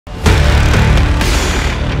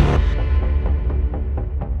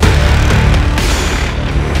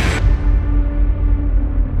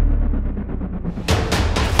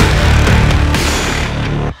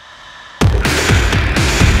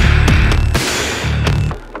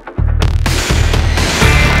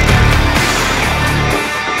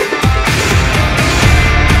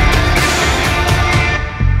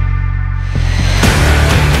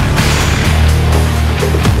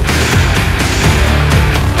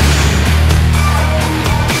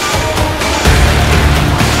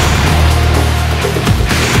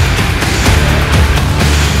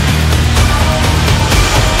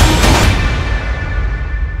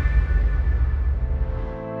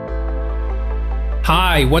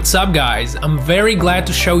Hi, what's up guys? I'm very glad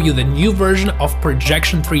to show you the new version of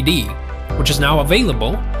Projection 3D, which is now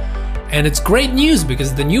available. And it's great news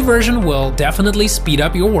because the new version will definitely speed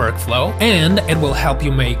up your workflow and it will help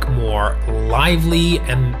you make more lively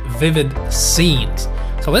and vivid scenes.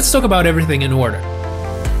 So let's talk about everything in order.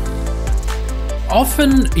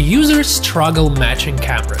 Often users struggle matching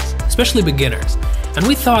cameras, especially beginners. And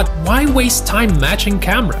we thought, why waste time matching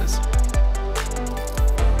cameras?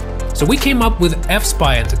 So we came up with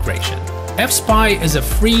fSpy integration. fSpy is a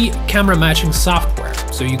free camera matching software.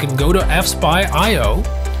 So you can go to fSpy.io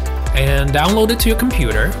and download it to your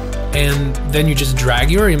computer, and then you just drag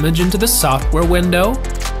your image into the software window,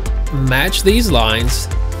 match these lines,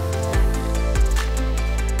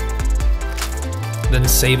 then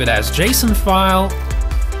save it as JSON file,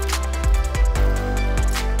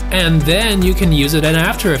 and then you can use it in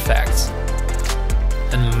After Effects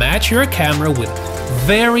and match your camera with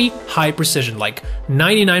very high precision, like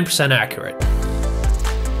 99% accurate.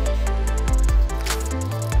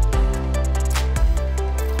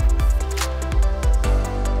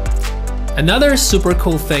 Another super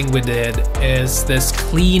cool thing we did is this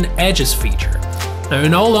clean edges feature. Now you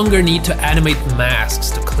no longer need to animate masks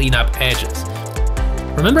to clean up edges.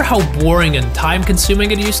 Remember how boring and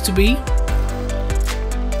time-consuming it used to be?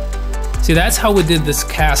 See, that's how we did this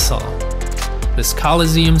castle, this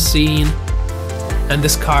Colosseum scene, and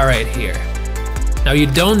this car right here. Now you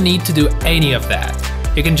don't need to do any of that.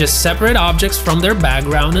 You can just separate objects from their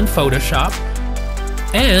background in Photoshop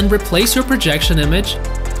and replace your projection image,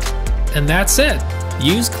 and that's it.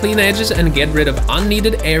 Use clean edges and get rid of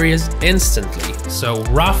unneeded areas instantly, so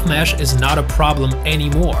rough mesh is not a problem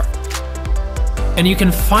anymore. And you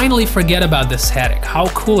can finally forget about this headache. How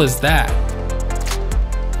cool is that?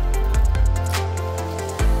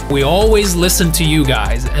 We always listen to you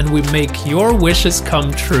guys and we make your wishes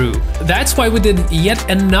come true. That's why we did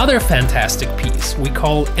yet another fantastic piece we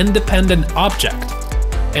call Independent Object.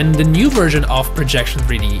 In the new version of Projection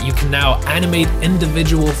 3D, you can now animate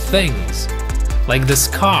individual things, like this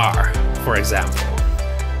car, for example,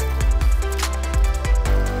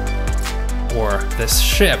 or this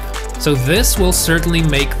ship. So this will certainly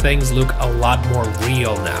make things look a lot more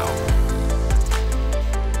real now.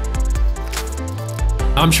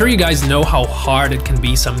 I'm sure you guys know how hard it can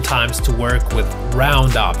be sometimes to work with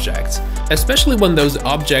round objects, especially when those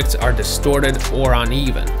objects are distorted or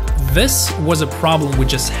uneven. This was a problem we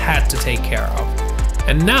just had to take care of.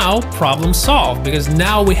 And now, problem solved, because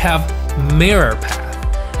now we have Mirror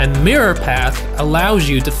Path. And Mirror Path allows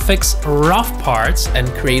you to fix rough parts and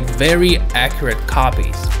create very accurate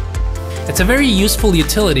copies. It's a very useful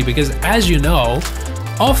utility because, as you know,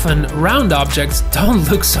 often round objects don't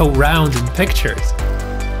look so round in pictures.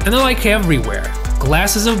 And they're like everywhere.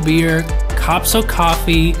 Glasses of beer, cups of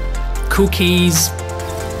coffee, cookies,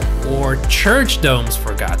 or church domes,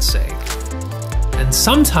 for God's sake. And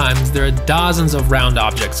sometimes there are dozens of round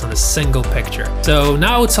objects on a single picture. So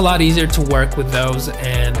now it's a lot easier to work with those,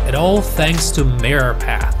 and it all thanks to Mirror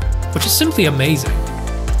Path, which is simply amazing.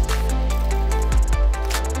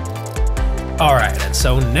 Alright, and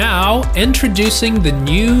so now introducing the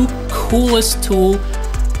new coolest tool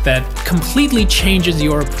that completely changes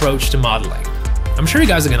your approach to modeling. I'm sure you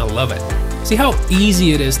guys are gonna love it. See how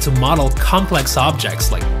easy it is to model complex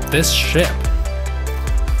objects like this ship.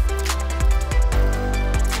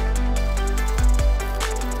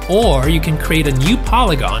 Or you can create a new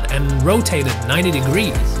polygon and rotate it 90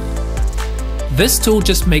 degrees. This tool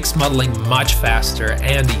just makes modeling much faster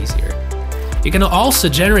and easier. You can also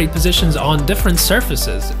generate positions on different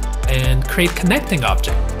surfaces and create connecting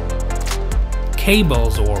objects.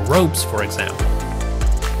 Cables or ropes, for example.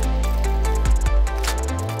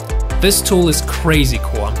 This tool is crazy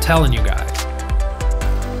cool, I'm telling you guys.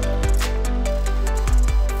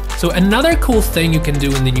 So another cool thing you can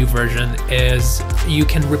do in the new version is you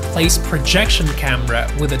can replace projection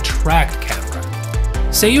camera with a tracked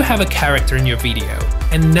camera. Say you have a character in your video,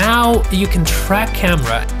 and now you can track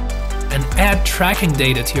camera and add tracking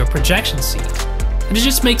data to your projection scene. And it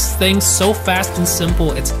just makes things so fast and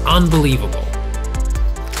simple, it's unbelievable.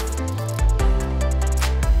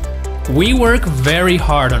 We work very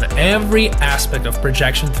hard on every aspect of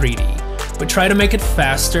Projection 3D. We try to make it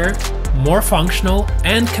faster, more functional,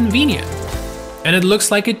 and convenient. And it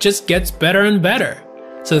looks like it just gets better and better.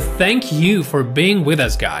 So thank you for being with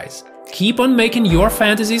us, guys. Keep on making your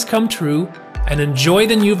fantasies come true and enjoy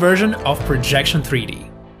the new version of Projection 3D.